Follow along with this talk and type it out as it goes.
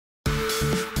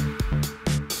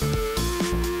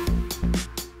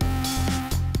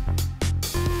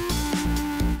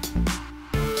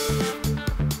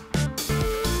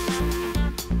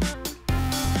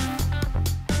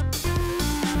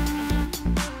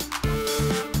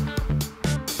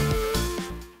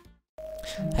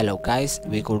Hello guys,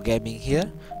 Vecoolgaming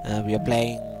here. We are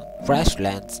playing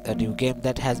Crashlands, a new game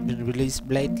that has been released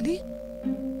lately,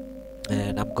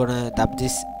 and I'm gonna dub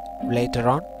this later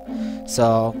on,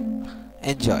 so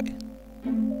enjoy.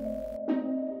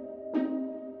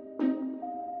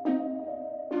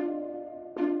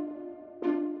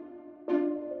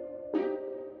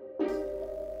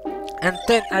 And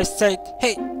then I said,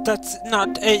 hey, that's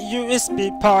not a USB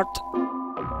port.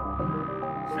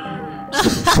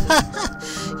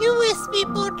 USB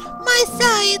port, my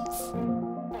sides!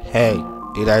 Hey,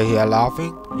 did I hear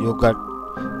laughing? You got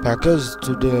package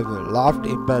to deliver. Laughed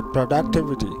in bad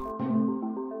productivity.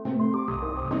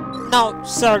 No,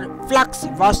 sir, Flux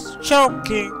was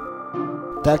choking.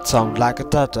 That sounds like a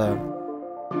tutor.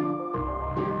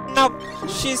 No,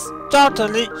 she's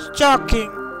totally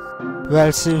choking.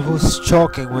 Well, see who's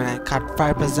choking when I cut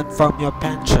 5% from your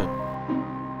pension.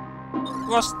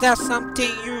 Was there something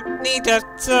you needed,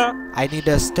 sir? I need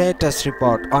a status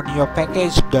report on your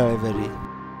package delivery.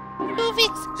 2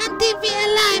 weeks until we're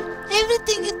alive.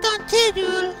 Everything is on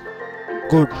schedule.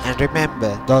 Good, and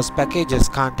remember, those packages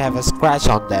can't have a scratch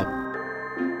on them.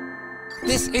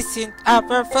 This isn't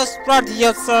our first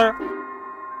rodeo, sir.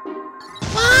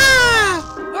 Ah!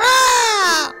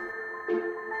 Ah!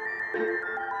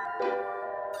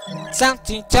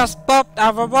 Something just popped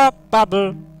our warp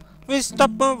bubble. We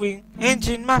stopped moving.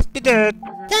 Engine must be dead.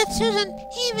 That shouldn't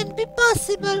even be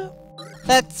possible.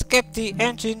 Let's get the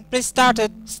engine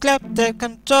restarted. Slap the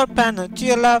control panel to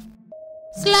your left.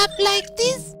 Slap like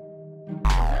this?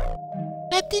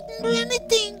 That didn't do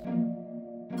anything.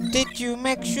 Did you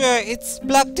make sure it's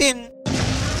plugged in?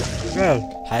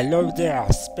 Well, hello there,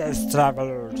 space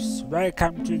travelers.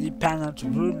 Welcome to the planet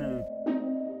Vunu.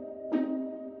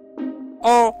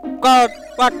 Oh God,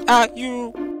 what are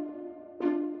you?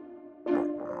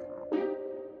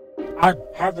 I'm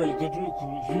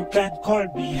Habigaduku. You can call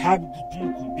me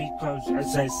Habigaduku because,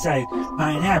 as I said,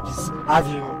 my name is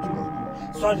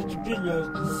Habigaduku. Sorry to bring a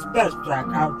space track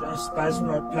out of space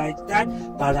work like that,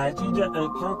 but I needed a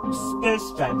quick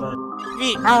space travel.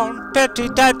 We are on pretty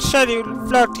tight schedule,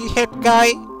 floaty head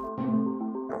guy.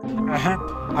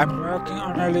 I'm working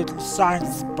on a little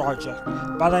science project,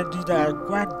 but I need a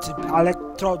quantum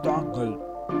electrode dongle.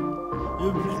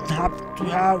 You wouldn't happen to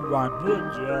have one,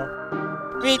 would you?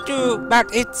 We do, but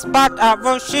it's part of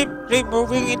our ship.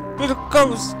 Removing it will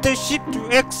cause the ship to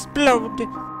explode.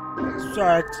 So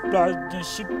exploding the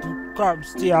ship would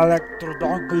cause the electrode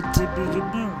dongle to be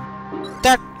removed.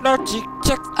 That logic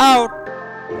checks out.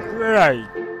 Right.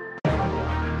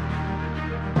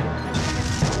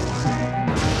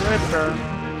 Ripper.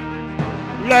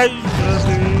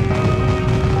 Laser beam.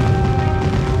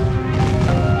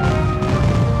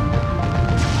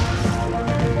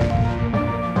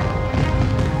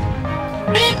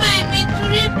 Remind me to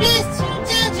replace your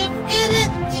charge of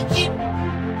electricity.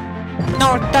 No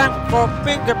time for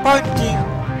finger pointing.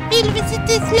 We'll visit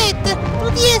this later to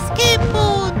the escape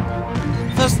pod.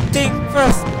 First thing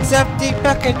first, safety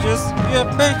packages. Your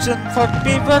pension won't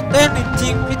be worth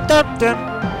anything without them.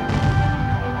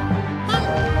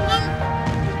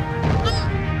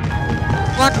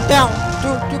 One down,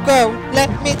 two to go. Let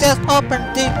me just open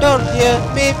the door here.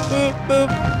 Beep, boop, boop.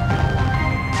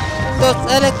 Those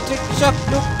electric shocks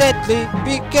look deadly.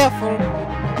 Be careful.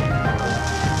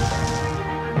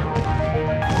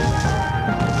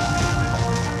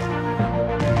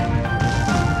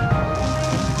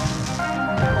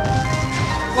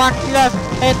 One left,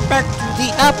 head back to the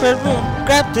upper room.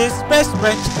 Grab the space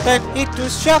wrench, turn into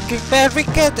shocking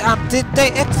barricade until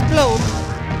they explode.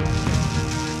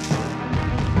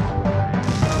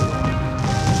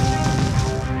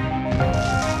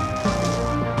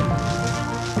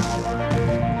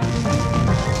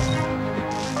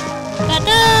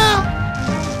 Ta-da!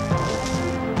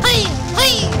 Hey!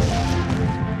 Hey!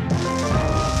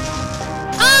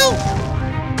 Ow!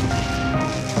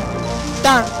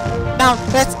 Done. Now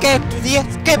let's get to the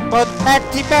escape pod at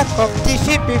the back of the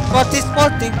ship before this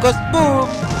whole thing goes boom.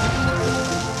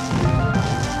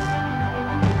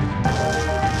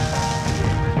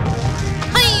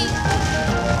 Hey!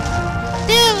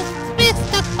 There was space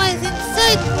stockpiles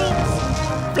inside rooms.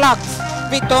 Flux,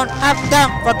 we don't have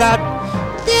time for that.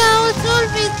 There was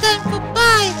always time for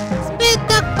pie. Space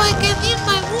stockpile can heal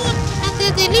my wound and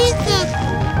they're delicious.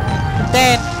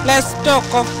 Then let's talk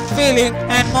of filling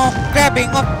and more grabbing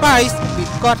of pies. We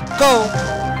got go.